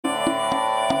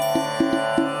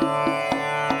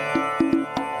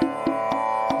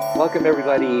Welcome,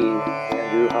 everybody.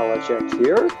 Andrew Holacek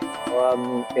here.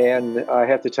 And I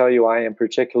have to tell you, I am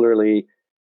particularly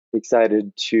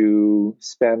excited to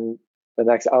spend the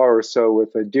next hour or so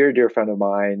with a dear, dear friend of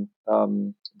mine,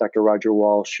 Dr. Roger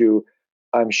Walsh, who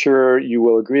I'm sure you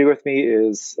will agree with me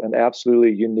is an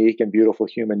absolutely unique and beautiful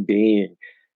human being.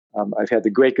 I've had the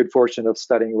great good fortune of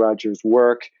studying Roger's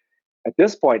work at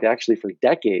this point, actually, for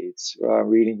decades,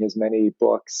 reading his many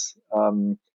books,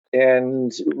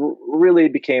 and really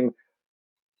became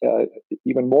uh,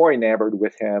 even more enamored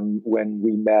with him when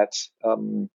we met a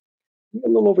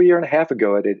little over a year and a half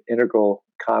ago at an Integral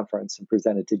conference and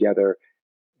presented together,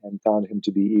 and found him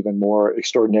to be even more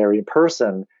extraordinary in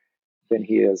person than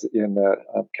he is in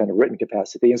a kind of written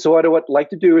capacity. And so what I would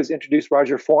like to do is introduce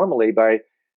Roger formally by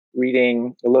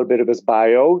reading a little bit of his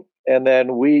bio, and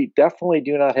then we definitely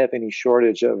do not have any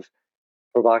shortage of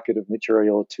provocative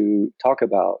material to talk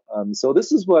about. So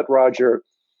this is what Roger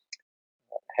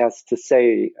has to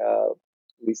say,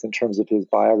 at least in terms of his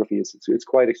biography. It's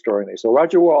quite extraordinary. So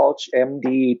Roger Walsh,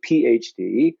 MD,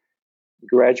 PhD,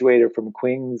 graduated from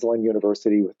Queensland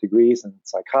University with degrees in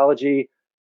psychology,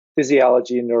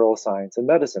 physiology, neuroscience, and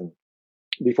medicine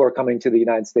before coming to the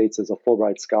United States as a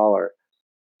Fulbright scholar.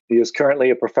 He is currently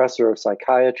a professor of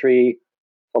psychiatry,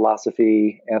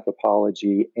 philosophy,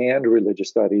 anthropology, and religious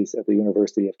studies at the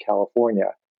University of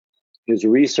California. His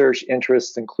research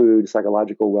interests include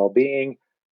psychological well-being,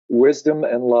 wisdom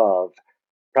and love,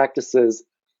 practices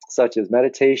such as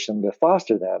meditation that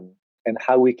foster them, and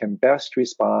how we can best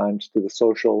respond to the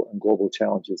social and global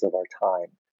challenges of our time.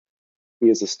 He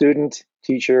is a student,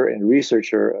 teacher, and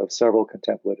researcher of several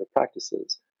contemplative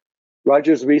practices.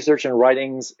 Roger's research and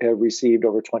writings have received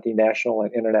over 20 national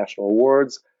and international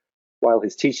awards, while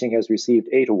his teaching has received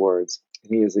 8 awards.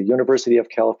 He is a University of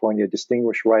California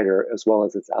Distinguished Writer as well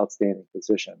as its Outstanding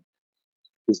Physician.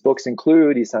 His books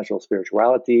include Essential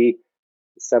Spirituality,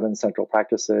 7 Central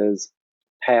Practices,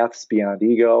 Paths Beyond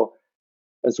Ego,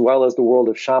 as well as The World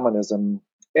of Shamanism,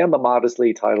 and the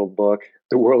modestly titled book,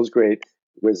 The World's Great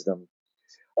Wisdom.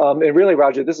 And really,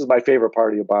 Roger, this is my favorite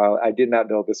part of your bio. I did not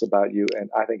know this about you,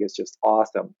 and I think it's just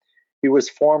awesome. He was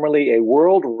formerly a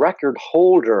world record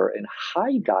holder in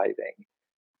high diving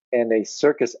and a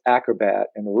circus acrobat,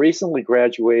 and recently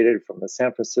graduated from the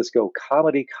San Francisco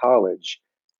Comedy College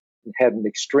and had an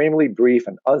extremely brief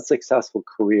and unsuccessful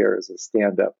career as a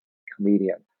stand-up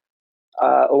comedian.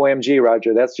 OMG,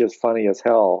 Roger, that's just funny as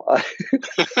hell.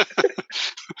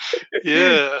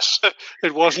 Yes,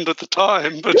 it wasn't at the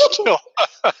time, but still.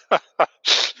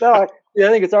 No, I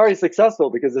think it's already successful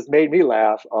because it's made me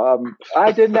laugh.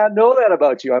 I did not know that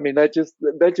about you. I mean, that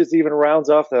just even rounds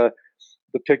off the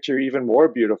picture even more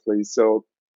beautifully. So,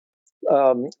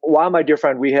 wow, my dear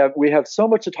friend, we have so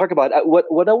much to talk about.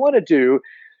 What I want to do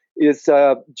is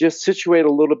just situate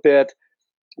a little bit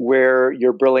where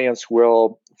your brilliance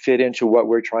will fit into what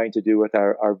we're trying to do with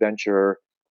our venture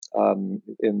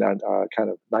in that kind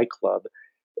of nightclub.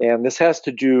 And this has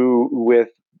to do with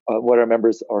what our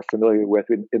members are familiar with.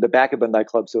 In the back of the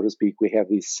nightclub, so to speak, we have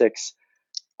these 6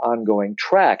 ongoing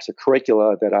tracks, a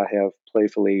curricula that I have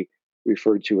playfully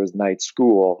referred to as night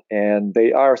school. And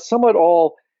they are somewhat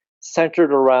all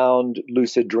centered around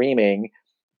lucid dreaming.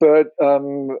 But,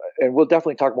 and we'll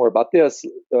definitely talk more about this,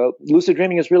 lucid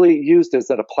dreaming is really used as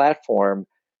a platform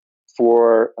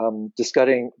for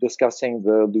discussing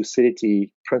the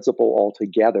lucidity principle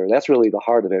altogether. That's really the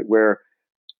heart of it, where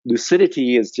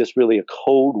lucidity is just really a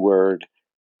code word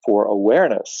for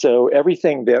awareness. So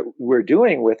everything that we're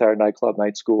doing with our nightclub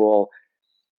night school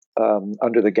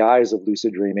under the guise of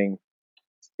lucid dreaming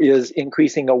is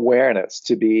increasing awareness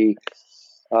to be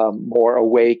more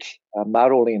awake,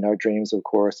 not only in our dreams, of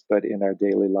course, but in our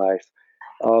daily life.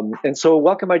 And so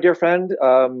welcome, my dear friend.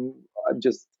 I'm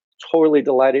just totally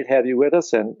delighted to have you with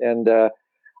us. And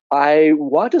I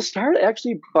want to start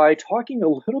actually by talking a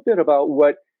little bit about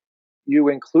what you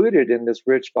included in this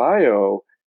rich bio,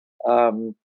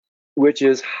 which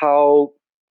is how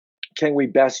can we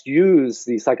best use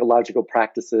these psychological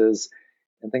practices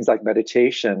and things like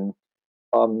meditation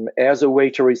as a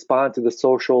way to respond to the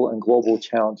social and global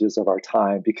challenges of our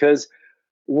time. Because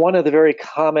one of the very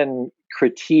common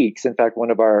critiques, in fact, one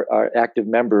of our active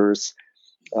members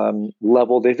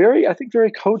leveled a very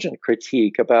cogent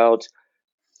critique about,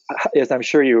 as I'm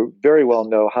sure you very well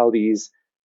know, how these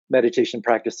meditation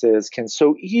practices can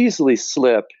so easily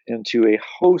slip into a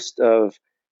host of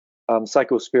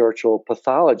psychospiritual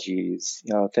pathologies,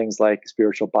 things like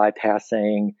spiritual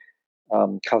bypassing,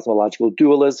 cosmological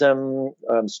dualism,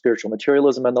 spiritual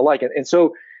materialism, and the like. And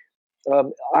so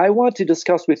I want to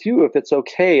discuss with you, if it's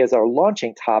okay, as our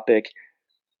launching topic,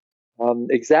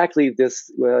 exactly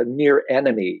this near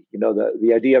enemy.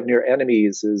 The idea of near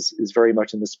enemies is very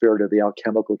much in the spirit of the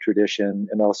alchemical tradition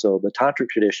and also the tantric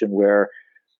tradition, where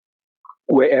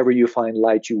wherever you find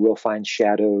light, you will find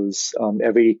shadows.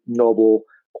 Every noble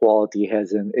quality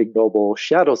has an ignoble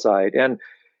shadow side. And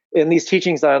in these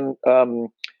teachings on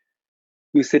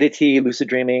lucidity, lucid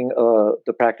dreaming,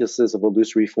 the practices of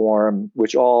illusory form,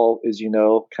 which all, as you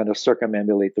know, kind of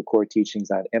circumambulate the core teachings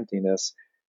on emptiness,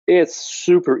 it's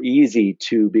super easy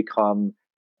to become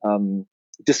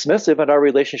dismissive in our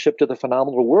relationship to the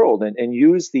phenomenal world and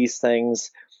use these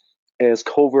things as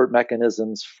covert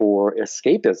mechanisms for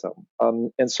escapism.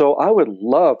 And so I would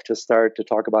love to start to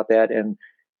talk about that and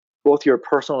both your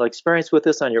personal experience with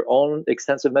this on your own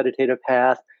extensive meditative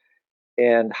path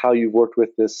and how you've worked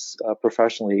with this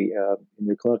professionally in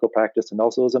your clinical practice and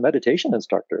also as a meditation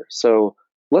instructor. So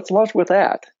let's launch with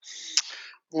that.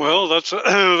 Well,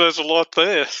 there's a lot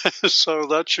there, so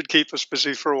that should keep us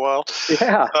busy for a while.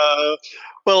 Yeah.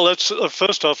 Well, let's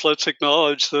first off, let's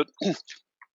acknowledge that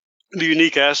the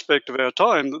unique aspect of our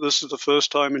time, that this is the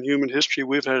first time in human history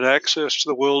we've had access to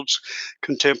the world's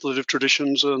contemplative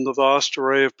traditions and the vast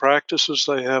array of practices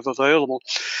they have available.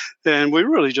 And we're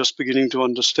really just beginning to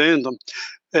understand them.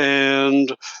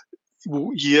 And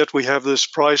yet we have this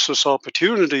priceless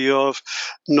opportunity of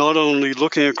not only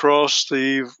looking across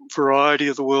the variety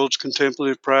of the world's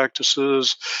contemplative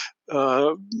practices,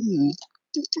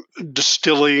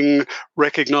 distilling,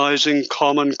 recognizing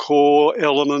common core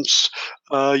elements,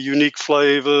 unique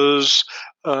flavors,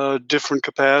 different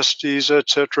capacities,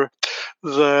 etc.,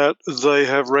 that they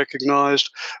have recognized,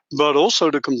 but also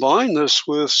to combine this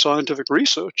with scientific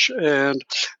research. And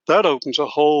that opens a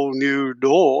whole new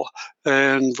door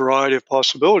and variety of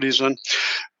possibilities. And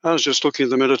I was just looking at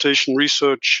the meditation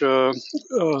research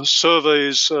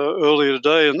surveys earlier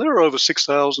today, and there are over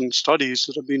 6,000 studies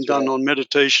that have been done on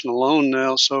meditation alone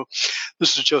now. So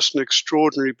this is just an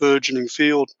extraordinary burgeoning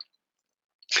field.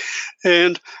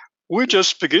 And we're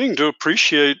just beginning to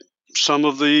appreciate some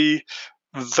of the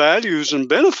values and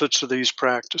benefits of these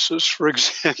practices. For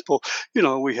example,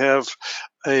 we have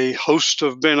a host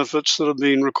of benefits that have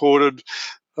been recorded,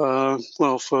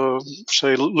 for,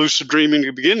 say, lucid dreaming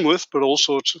to begin with, but all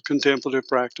sorts of contemplative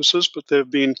practices. But there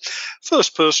have been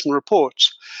first-person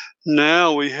reports.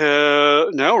 Now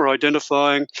we're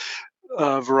identifying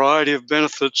a variety of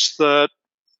benefits that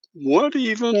weren't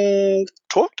even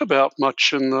talked about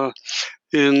much in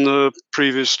the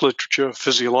previous literature: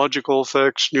 physiological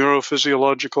effects,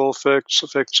 neurophysiological effects,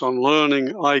 effects on learning,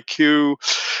 IQ,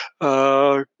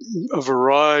 a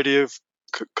variety of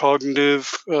cognitive,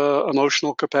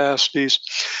 emotional capacities.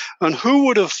 And who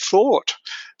would have thought,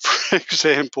 for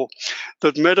example,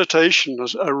 that meditation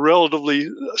is a relatively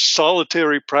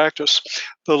solitary practice,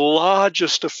 the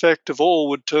largest effect of all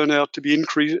would turn out to be an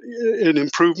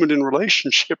improvement in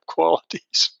relationship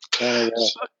qualities.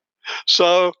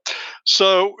 So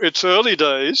it's early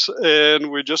days,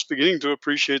 and we're just beginning to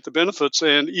appreciate the benefits,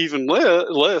 and even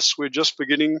less, we're just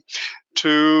beginning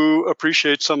to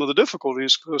appreciate some of the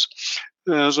difficulties, because,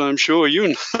 as I'm sure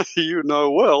you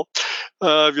know well,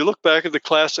 if you look back at the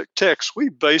classic texts, we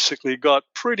basically got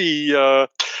pretty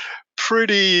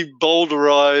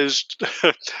boulderized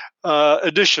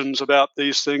additions about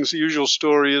these things. The usual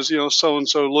story is, so and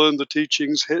so learned the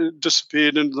teachings,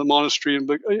 disappeared into the monastery,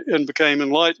 and became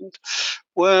enlightened.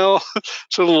 Well,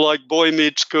 sort of like boy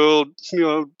meets girl,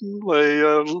 they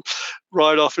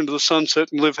ride off into the sunset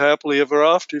and live happily ever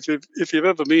after. If you've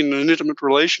ever been in an intimate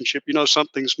relationship,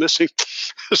 something's missing.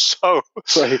 So,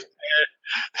 right.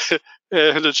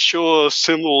 And it's sure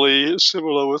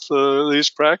similar with these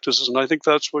practices, and I think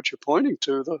that's what you're pointing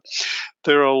to.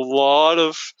 There are a lot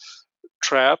of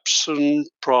traps and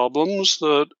problems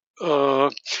that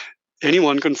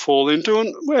anyone can fall into,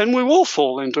 and we will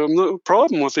fall into them. The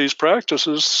problem with these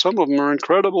practices, some of them are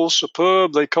incredible,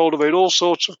 superb. They cultivate all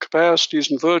sorts of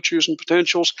capacities and virtues and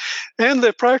potentials, and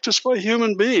they're practiced by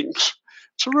human beings.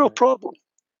 It's a real problem.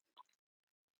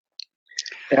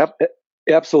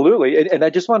 Absolutely. And I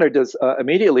just wanted to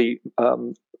immediately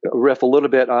riff a little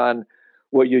bit on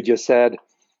what you just said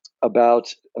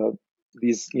about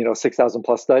these 6,000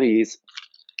 plus studies.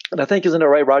 And I think, isn't it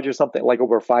right, Roger, something like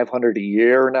over 500 a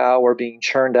year now are being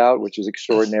churned out, which is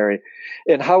extraordinary.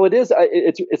 And how it is,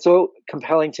 it's so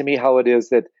compelling to me how it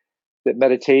is that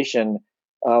meditation,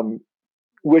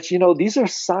 which, these are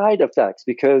side effects,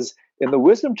 because in the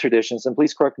wisdom traditions, and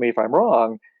please correct me if I'm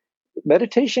wrong,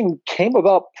 meditation came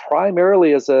about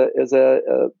primarily as a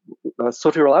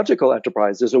soteriological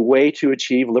enterprise, as a way to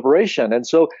achieve liberation. And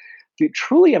so the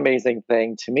truly amazing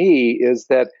thing to me is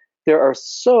that there are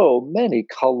so many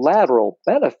collateral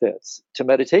benefits to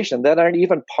meditation that aren't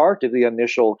even part of the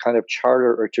initial kind of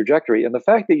charter or trajectory. And the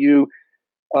fact that you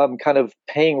kind of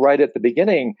paying right at the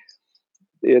beginning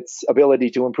its ability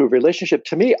to improve relationship,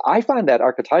 to me, I find that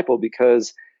archetypal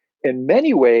because in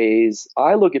many ways,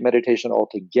 I look at meditation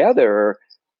altogether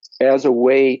as a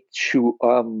way to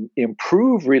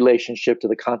improve relationship to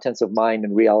the contents of mind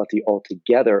and reality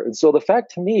altogether. And so the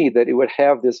fact to me that it would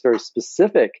have this very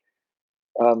specific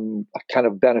kind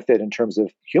of benefit in terms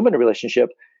of human relationship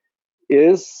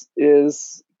is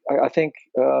I think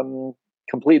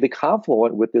completely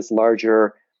confluent with this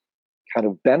larger kind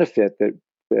of benefit that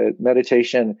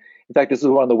meditation. In fact, this is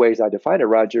one of the ways I define it,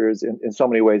 Roger, is in so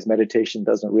many ways, meditation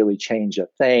doesn't really change a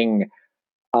thing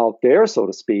out there, so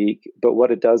to speak, but what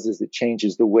it does is it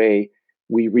changes the way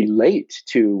we relate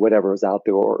to whatever is out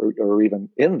there or even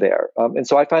in there. And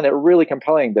so I find it really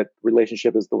compelling that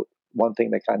relationship is the one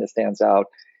thing that kind of stands out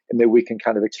and that we can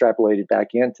kind of extrapolate it back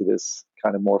into this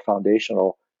kind of more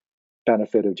foundational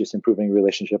benefit of just improving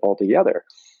relationship altogether.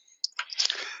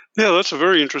 Yeah, that's a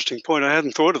very interesting point. I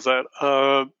hadn't thought of that.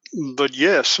 But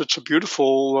yes, it's a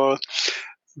beautiful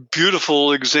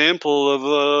example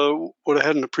of what I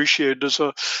hadn't appreciated as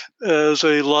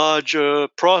a large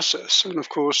process. And of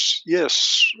course,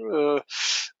 yes,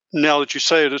 now that you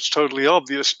say it, it's totally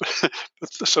obvious.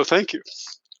 So thank you.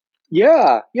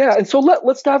 Yeah. And so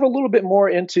let's dive a little bit more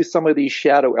into some of these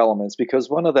shadow elements, because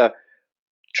one of the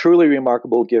truly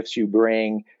remarkable gifts you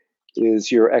bring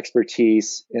is your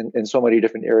expertise in so many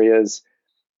different areas,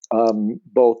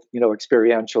 both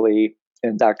experientially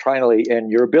and doctrinally, and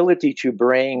your ability to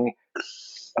bring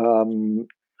a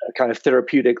kind of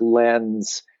therapeutic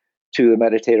lens to the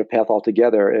meditative path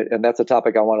altogether. And that's a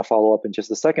topic I want to follow up in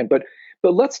just a second. But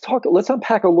let's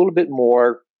unpack a little bit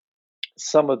more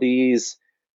some of these,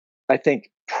 I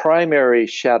think, primary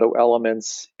shadow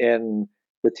elements in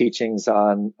the teachings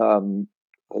on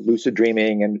lucid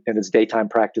dreaming and its daytime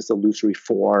practice, illusory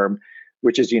form,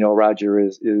 which, as you know, Roger,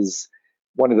 is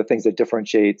one of the things that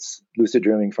differentiates lucid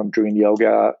dreaming from dream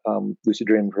yoga. Lucid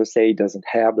dreaming per se doesn't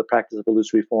have the practice of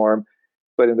illusory form,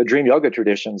 but in the dream yoga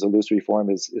traditions, illusory form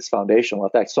is foundational.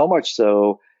 In fact, so much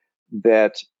so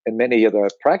that in many of the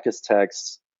practice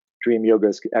texts, dream yoga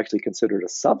is actually considered a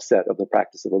subset of the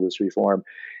practice of illusory form.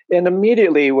 And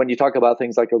immediately when you talk about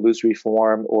things like illusory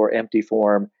form or empty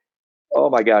form, oh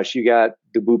my gosh, you got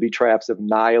the booby traps of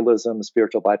nihilism,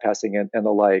 spiritual bypassing, and the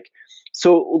like.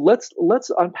 So let's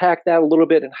unpack that a little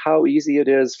bit and how easy it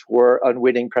is for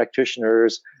unwitting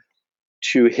practitioners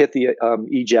to hit the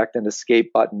eject and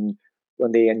escape button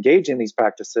when they engage in these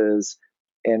practices,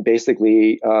 and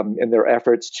basically in their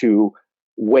efforts to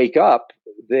wake up,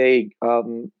 they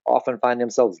often find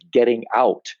themselves getting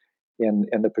out in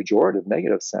the pejorative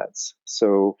negative sense.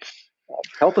 So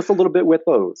help us a little bit with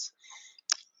those.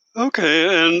 Okay,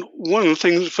 and one of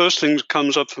the first things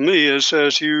comes up for me is,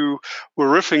 as you were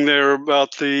riffing there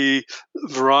about the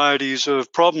varieties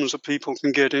of problems that people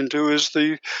can get into, is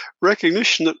the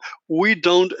recognition that we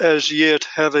don't as yet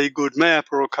have a good map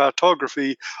or a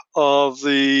cartography of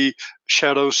the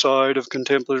shadow side of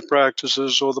contemplative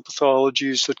practices, or the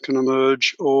pathologies that can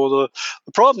emerge, or the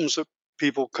problems that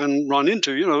people can run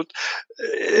into.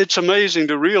 It's amazing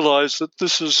to realize that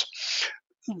this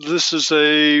is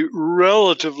a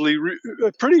relatively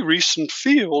a pretty recent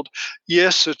field.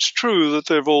 Yes, it's true that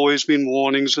there have always been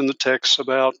warnings in the texts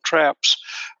about traps,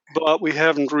 but we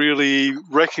haven't really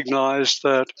recognized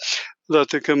that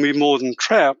there can be more than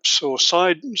traps or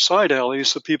side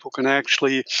alleys, that people can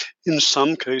actually, in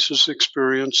some cases,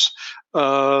 experience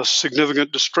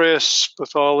significant distress.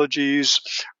 Pathologies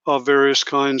of various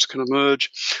kinds can emerge,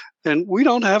 and we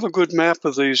don't have a good map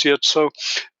of these yet. So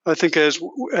I think as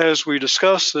we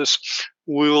discuss this,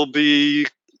 we'll be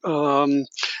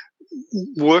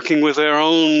working with our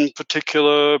own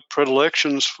are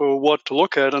predilections for what to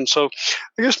look at. And so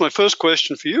I guess my first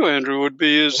question for you, Andrew, would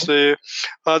be,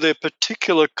 are there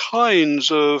particular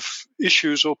kinds of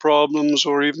issues or problems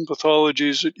or even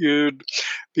pathologies that you'd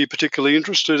be particularly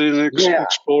interested in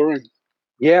exploring?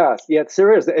 Yes,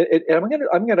 there is. I'm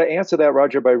gonna answer that,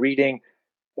 Roger, by reading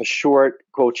a short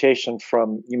quotation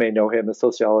from, you may know him, the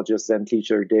sociologist and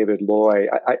teacher David Loy.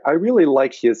 I really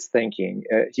like his thinking.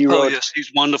 He wrote, oh yes,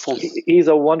 he's wonderful. He's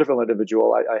a wonderful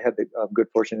individual. I had the good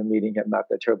fortune of meeting him not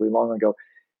that terribly long ago.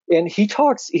 And he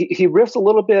riffs a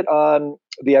little bit on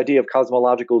the idea of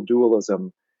cosmological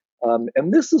dualism.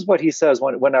 And this is what he says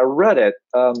when I read it.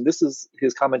 This is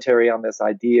his commentary on this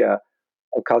idea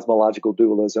of cosmological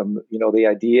dualism. The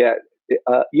idea,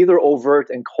 either overt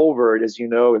and covert, as you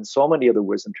know, in so many of the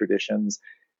wisdom traditions,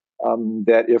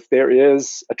 that if there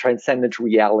is a transcendent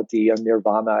reality, a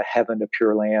nirvana, a heaven, a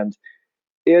pure land,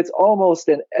 it's almost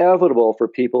inevitable for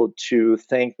people to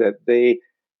think that they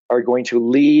are going to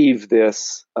leave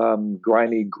this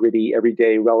grimy, gritty,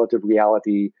 everyday relative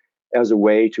reality as a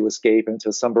way to escape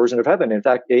into some version of heaven. In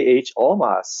fact, A.H.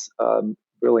 Almas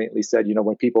brilliantly said,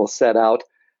 when people set out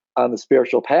on the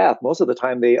spiritual path, most of the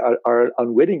time they are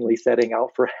unwittingly setting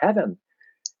out for heaven.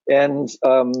 And,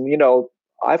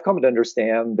 I've come to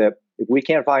understand that if we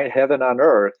can't find heaven on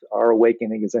earth, our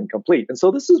awakening is incomplete. And so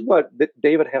this is what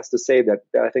David has to say that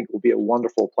I think will be a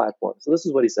wonderful platform. So this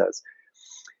is what he says.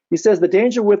 He says, the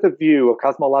danger with the view of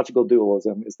cosmological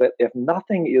dualism is that if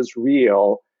nothing is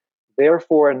real,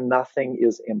 therefore nothing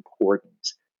is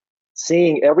important.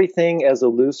 Seeing everything as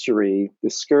illusory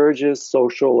discourages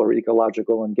social or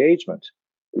ecological engagement.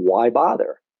 Why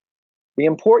bother? The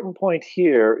important point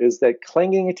here is that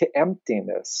clinging to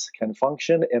emptiness can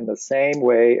function in the same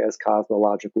way as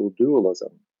cosmological dualism,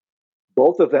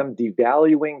 both of them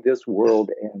devaluing this world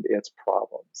and its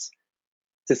problems.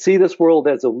 To see this world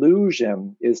as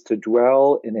illusion is to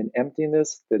dwell in an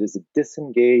emptiness that is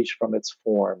disengaged from its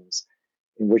forms,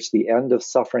 in which the end of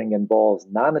suffering involves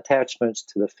non-attachment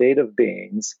to the fate of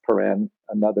beings,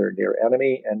 another near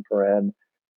enemy, and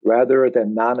rather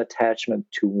than non-attachment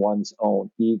to one's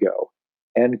own ego.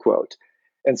 End quote.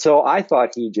 And so I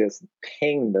thought he just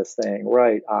pinged this thing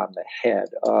right on the head.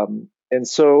 And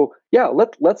so,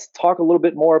 let's talk a little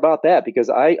bit more about that, because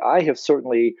I have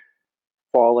certainly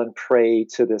fallen prey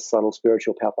to this subtle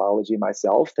spiritual pathology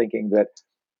myself, thinking that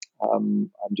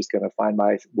I'm just going to find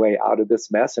my way out of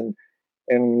this mess, and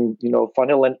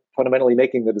fundamentally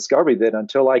making the discovery that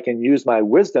until I can use my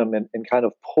wisdom and kind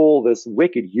of pull this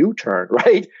wicked U-turn,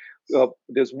 right?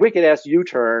 This wicked ass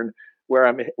U-turn where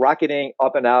I'm rocketing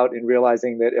up and out and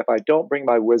realizing that if I don't bring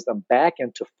my wisdom back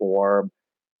into form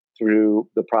through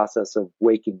the process of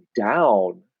waking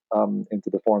down into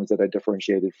the forms that I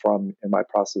differentiated from in my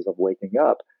process of waking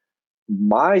up,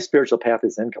 my spiritual path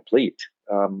is incomplete.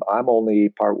 I'm only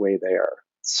partway there.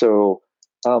 So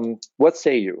what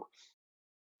say you?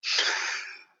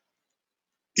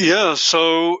 Yeah,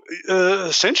 so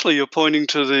essentially you're pointing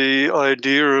to the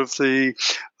idea of the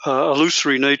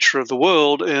illusory nature of the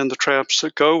world and the traps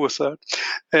that go with that.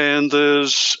 And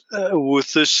there's,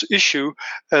 with this issue,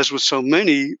 as with so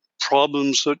many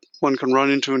problems that one can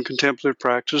run into in contemplative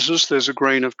practices, there's a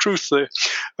grain of truth there.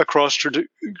 Across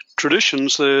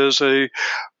traditions, there's a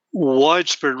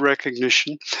widespread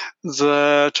recognition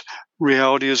that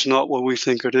reality is not what we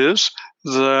think it is,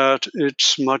 that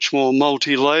it's much more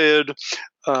multi-layered.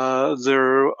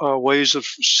 There are ways of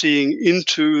seeing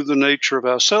into the nature of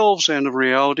ourselves and of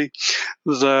reality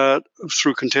that,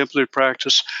 through contemplative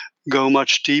practice, go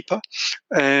much deeper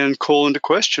and call into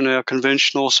question our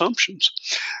conventional assumptions.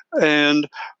 And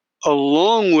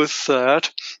along with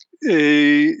that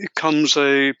comes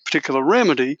a particular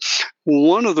remedy.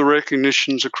 One of the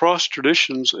recognitions across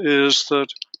traditions is that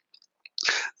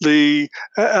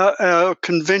our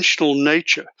conventional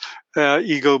nature, our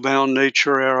ego-bound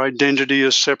nature, our identity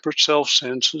as separate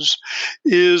self-senses,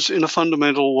 is in a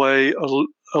fundamental way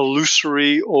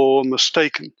illusory or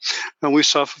mistaken. And we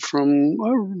suffer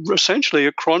from essentially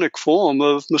a chronic form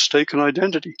of mistaken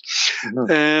identity.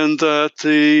 Mm-hmm. And that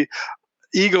the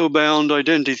ego-bound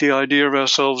identity, the idea of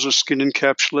ourselves as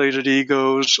skin-encapsulated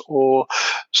egos or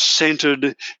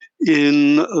centered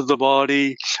in the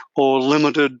body or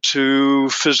limited to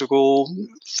physical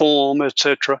form,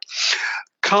 etc.,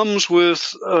 comes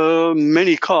with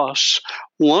many costs.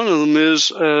 One of them is,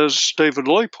 as David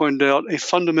Loy pointed out, a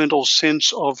fundamental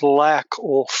sense of lack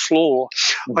or flaw.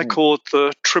 Mm-hmm. I call it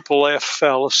the triple F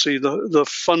fallacy, the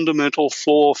fundamental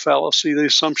flaw fallacy, the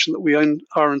assumption that we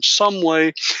are in some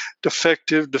way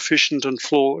defective, deficient, and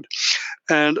flawed.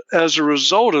 And as a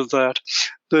result of that,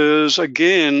 there's,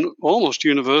 again, almost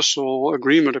universal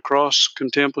agreement across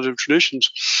contemplative traditions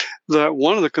that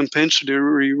one of the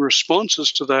compensatory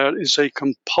responses to that is a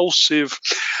compulsive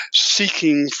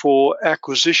seeking for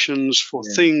acquisitions, for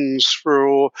things,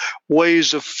 for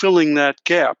ways of filling that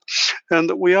gap, and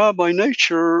that we are by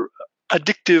nature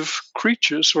addictive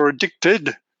creatures or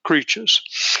addicted creatures.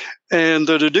 And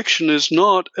that addiction is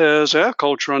not, as our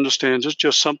culture understands it,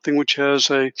 just something which has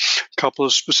a couple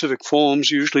of specific forms,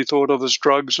 usually thought of as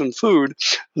drugs and food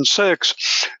and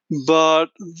sex, but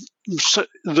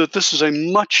that this is a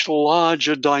much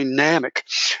larger dynamic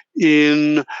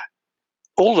in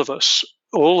all of us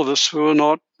who are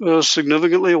not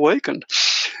significantly awakened.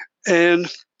 And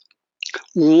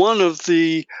one of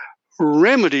the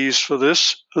remedies for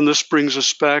this, and this brings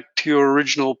us back to your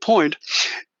original point,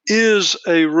 is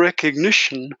a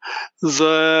recognition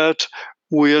that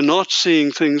we are not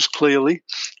seeing things clearly,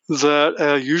 that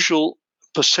our usual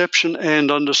perception and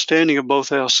understanding of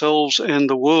both ourselves and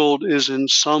the world is in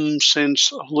some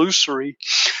sense illusory.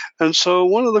 And so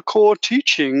one of the core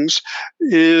teachings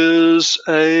is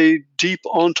a deep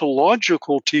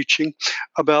ontological teaching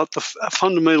about the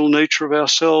fundamental nature of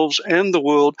ourselves and the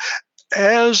world,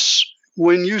 as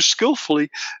when used skillfully,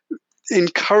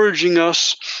 encouraging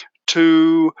us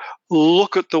to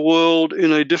look at the world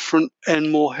in a different and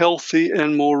more healthy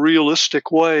and more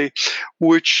realistic way,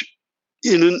 which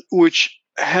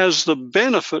has the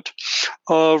benefit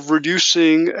of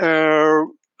reducing our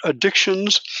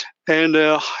addictions and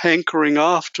our hankering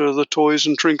after the toys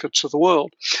and trinkets of the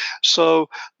world. So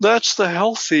that's the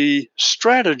healthy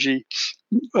strategy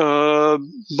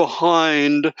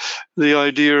behind the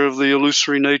idea of the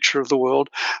illusory nature of the world.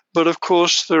 But of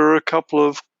course, there are a couple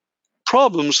of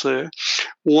problems there.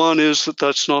 One is that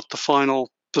that's not the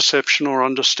final perception or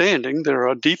understanding. There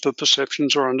are deeper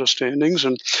perceptions or understandings,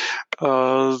 and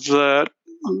that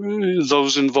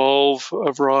those involve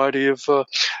a variety of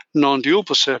non-dual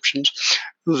perceptions.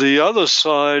 The other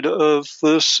side of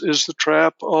this is the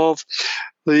trap of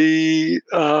the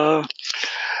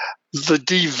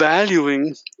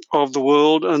devaluing of the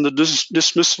world and the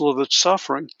dismissal of its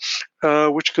suffering,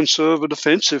 which can serve a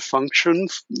defensive function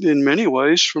in many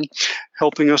ways, from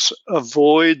helping us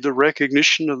avoid the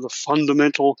recognition of the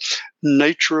fundamental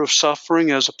nature of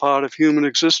suffering as a part of human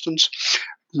existence,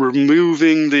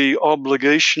 removing the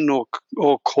obligation or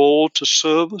call to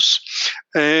service,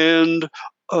 and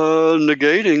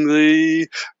negating the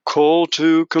call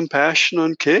to compassion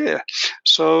and care.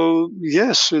 So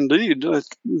yes, indeed,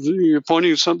 you're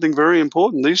pointing to something very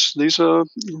important. These are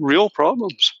real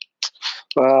problems.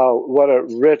 Wow, what a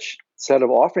rich set of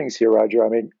offerings here, Roger. I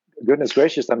mean, goodness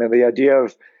gracious. I mean, the idea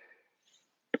of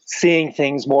seeing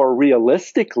things more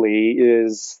realistically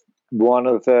is one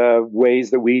of the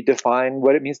ways that we define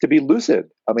what it means to be lucid.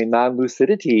 I mean,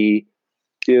 non-lucidity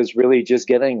is really just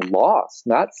getting lost,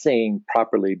 not seeing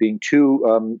properly, being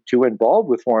too involved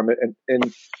with form. And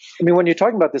I mean, when you're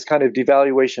talking about this kind of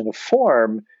devaluation of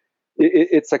form,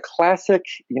 it's a classic.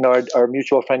 You know, our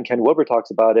mutual friend Ken Wilber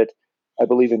talks about it, I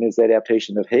believe, in his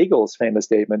adaptation of Hegel's famous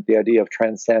statement, the idea of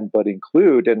transcend but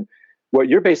include. And what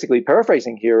you're basically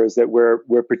paraphrasing here is that we're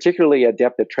particularly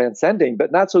adept at transcending, but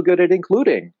not so good at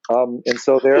including. And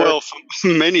so well,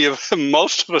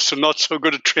 most of us are not so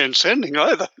good at transcending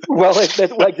either. Well,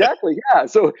 exactly, yeah.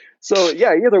 So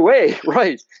yeah. Either way,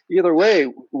 right? Either way,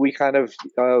 we kind of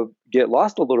get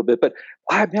lost a little bit. But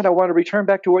man, I want to return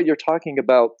back to what you're talking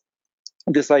about.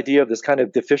 This idea of this kind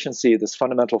of deficiency, this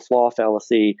fundamental flaw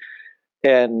fallacy,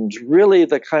 and really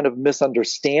the kind of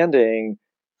misunderstanding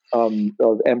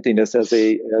of emptiness as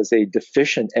a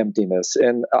deficient emptiness.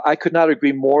 And I could not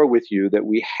agree more with you that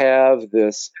we have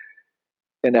this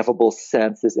ineffable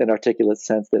sense, this inarticulate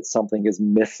sense that something is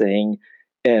missing,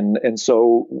 and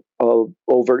so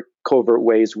overt, covert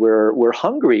ways we're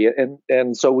hungry,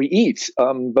 and so we eat,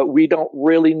 but we don't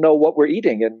really know what we're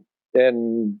eating,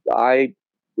 and I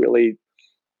really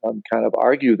kind of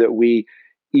argue that we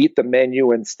eat the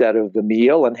menu instead of the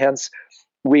meal, and hence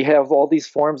we have all these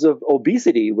forms of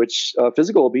obesity, which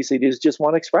physical obesity is just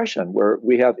one expression, where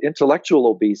we have intellectual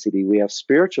obesity, we have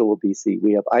spiritual obesity,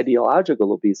 we have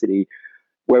ideological obesity,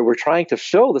 where we're trying to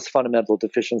fill this fundamental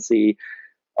deficiency,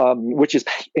 which is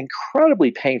incredibly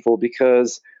painful,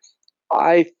 because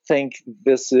I think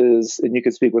this is, and you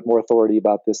can speak with more authority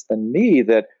about this than me,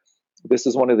 that this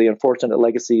is one of the unfortunate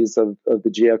legacies of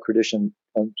the Judeo-Christian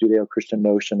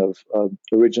notion of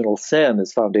original sin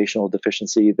as foundational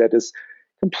deficiency that is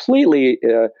completely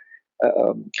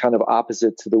kind of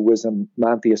opposite to the wisdom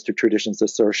non-theistic tradition's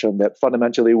assertion that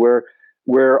fundamentally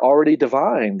we're already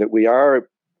divine, that we are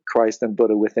Christ and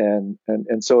Buddha within.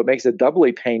 And so it makes it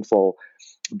doubly painful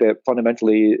that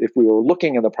fundamentally, if we were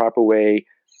looking in the proper way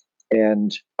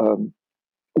and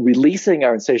releasing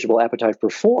our insatiable appetite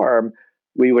for form,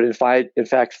 we would in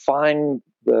fact find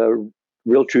the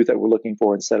real truth that we're looking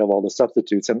for instead of all the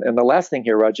substitutes. And the last thing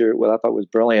here, Roger, what I thought was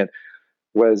brilliant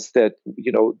was that,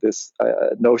 you know, this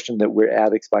notion that we're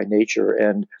addicts by nature.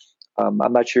 And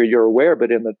I'm not sure you're aware,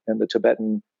 but in the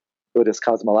Tibetan Buddhist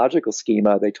cosmological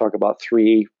schema, they talk about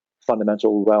three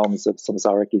fundamental realms of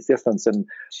samsaric existence. And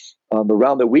the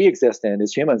realm that we exist in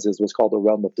as humans is what's called the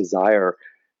realm of desire,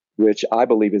 which I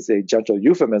believe is a gentle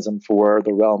euphemism for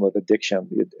the realm of addiction.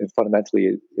 And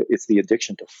fundamentally, it's the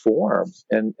addiction to form.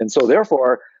 And so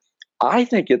therefore, I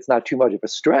think it's not too much of a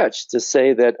stretch to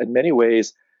say that in many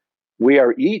ways, we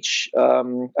are each,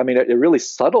 at really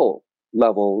subtle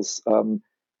levels,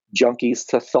 junkies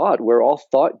to thought. We're all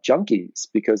thought junkies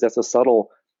because that's a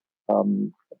subtle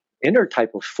inner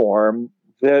type of form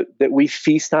that we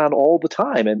feast on all the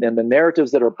time. And the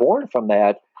narratives that are born from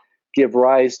that give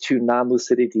rise to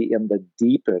non-lucidity in the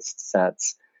deepest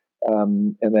sense.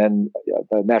 And then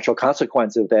the natural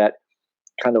consequence of that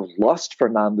kind of lust for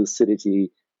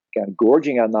non-lucidity, kind of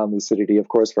gorging on non-lucidity, of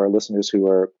course, for our listeners who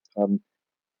are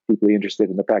deeply interested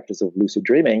in the practice of lucid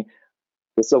dreaming,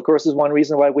 this, of course, is one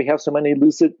reason why we have so many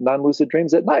non-lucid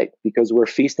dreams at night, because we're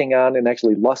feasting on and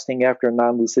actually lusting after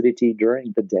non-lucidity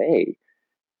during the day.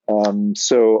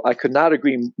 So I could not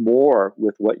agree more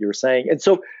with what you're saying. And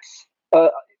so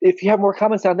if you have more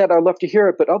comments on that, I'd love to hear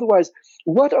it. But otherwise,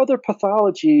 what other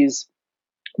pathologies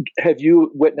have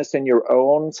you witnessed in your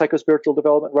own psychospiritual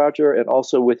development, Roger, and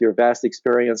also with your vast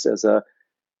experience as a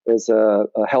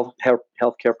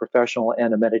healthcare professional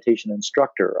and a meditation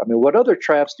instructor? I mean, what other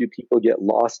traps do people get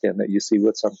lost in that you see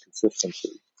with some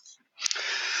consistency?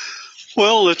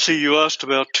 Well, let's see, you asked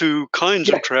about two kinds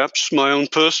of traps, my own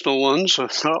personal ones, a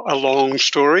long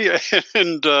story,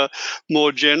 and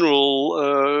more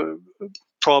general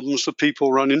problems that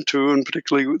people run into, and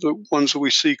particularly the ones that we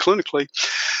see clinically.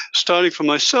 Starting for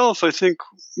myself, I think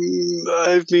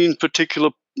I've been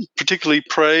particularly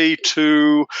prey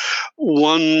to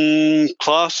one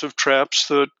class of traps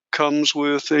that comes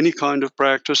with any kind of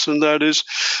practice, and that is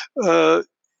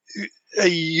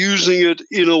using it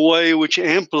in a way which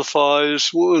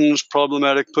amplifies one's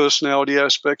problematic personality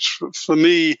aspects. For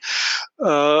me,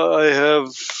 I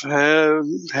have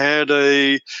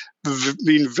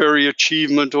been very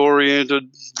achievement-oriented,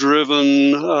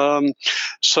 driven.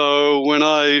 So when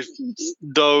I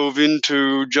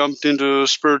jumped into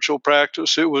spiritual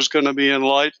practice, it was going to be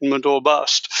enlightenment or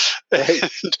bust. Right.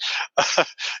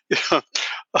 And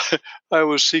I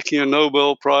was seeking a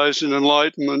Nobel Prize in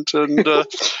enlightenment, and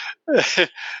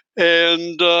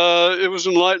it was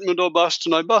enlightenment or bust,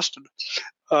 and I busted.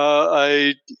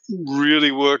 I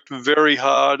really worked very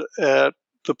hard at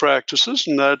the practices,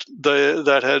 and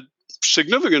that had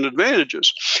significant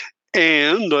advantages.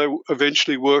 And I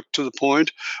eventually worked to the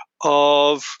point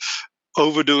of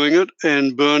overdoing it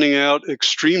and burning out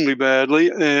extremely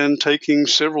badly and taking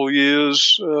several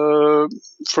years for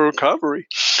recovery.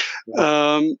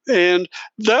 And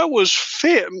that was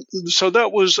fair. So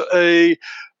that was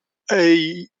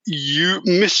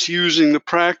misusing the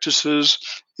practices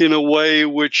in a way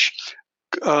which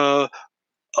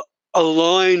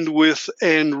aligned with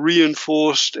and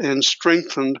reinforced and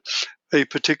strengthened a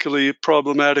particularly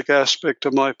problematic aspect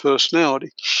of my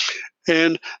personality.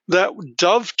 And that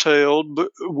dovetailed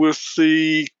with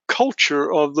the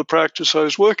culture of the practice I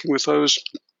was working with. I was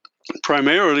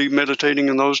primarily meditating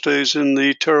in those days in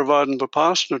the Theravada and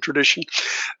Vipassana tradition.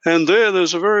 And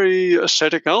there's a very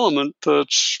ascetic element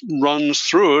that runs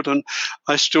through it. And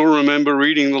I still remember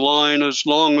reading the line, as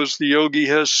long as the yogi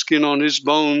has skin on his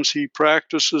bones, he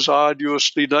practices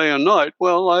arduously day and night.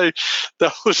 Well,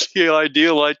 that was the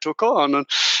ideal I took on. And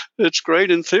it's great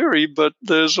in theory, but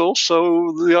there's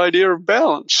also the idea of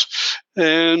balance.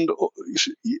 And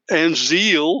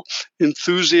zeal,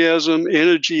 enthusiasm,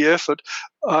 energy, effort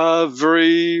are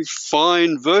very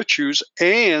fine virtues.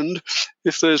 And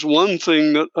if there's one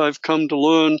thing that I've come to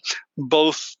learn,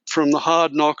 both from the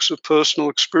hard knocks of personal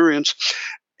experience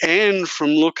and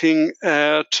from looking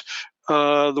at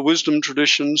the wisdom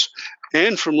traditions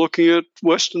and from looking at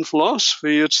Western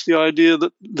philosophy, it's the idea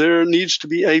that there needs to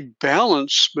be a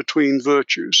balance between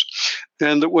virtues,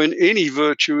 and that when any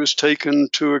virtue is taken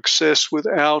to excess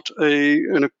without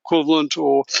an equivalent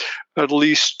or at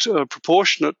least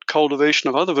proportionate cultivation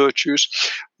of other virtues,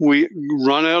 we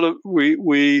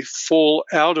fall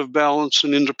out of balance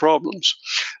and into problems.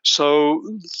 So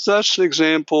that's an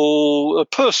example, a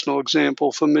personal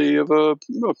example for me of a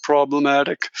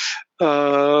problematic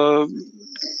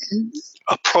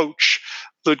approach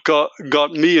that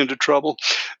got me into trouble.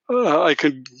 I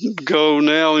could go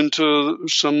now into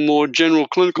some more general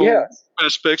clinical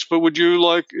aspects, but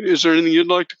is there anything you'd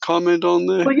like to comment on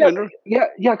there? Well,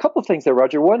 a couple of things there,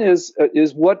 Roger. One is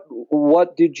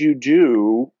what did you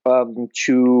do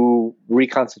to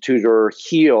reconstitute or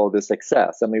heal this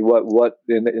excess? I mean, what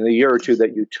in the year or two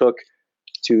that you took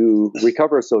to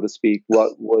recover, so to speak,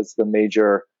 what was the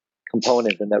major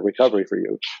component in that recovery for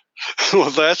you? Well,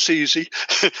 that's easy.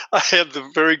 I had the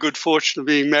very good fortune of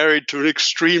being married to an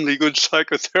extremely good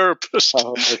psychotherapist.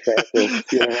 Oh, okay.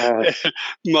 Yeah.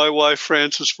 My wife,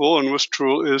 Frances Vaughan,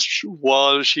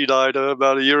 she died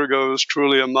about a year ago, was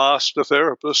truly a master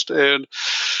therapist. And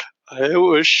it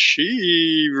was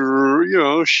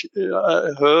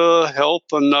her help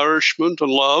and nourishment and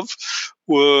love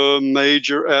were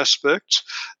major aspects.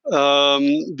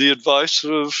 The advice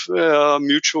of our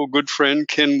mutual good friend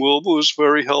Ken Wilber was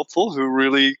very helpful, who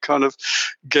really kind of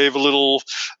gave a little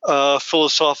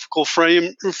philosophical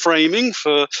framing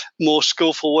for more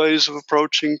skillful ways of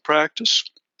approaching practice.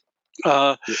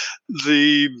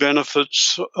 The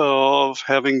benefits of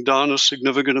having done a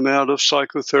significant amount of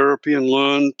psychotherapy and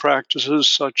learned practices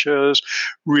such as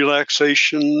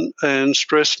relaxation and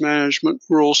stress management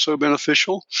were also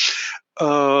beneficial.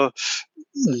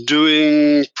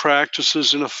 Doing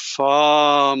practices in a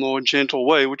far more gentle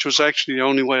way, which was actually the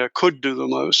only way I could do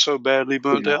them. I was so badly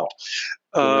burnt out.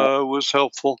 Was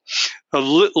helpful.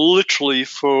 Literally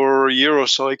for a year or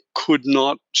so, I could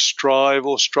not strive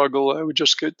or struggle. I would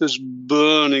just get this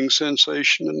burning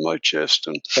sensation in my chest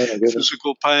and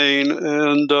physical pain.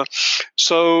 And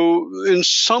so in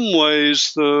some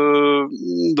ways,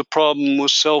 the problem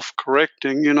was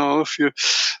self-correcting. If you,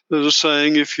 there's a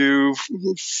saying, if you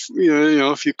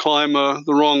climb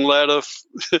the wrong ladder,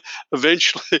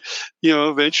 eventually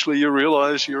you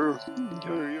realize you're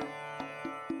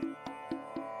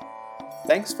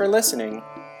Thanks for listening.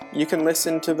 You can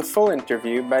listen to the full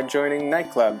interview by joining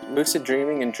Nightclub, Lucid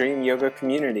Dreaming and Dream Yoga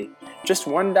Community. Just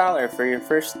 $1 for your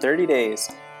first 30 days.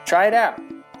 Try it out.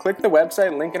 Click the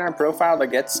website link in our profile to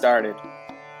get started.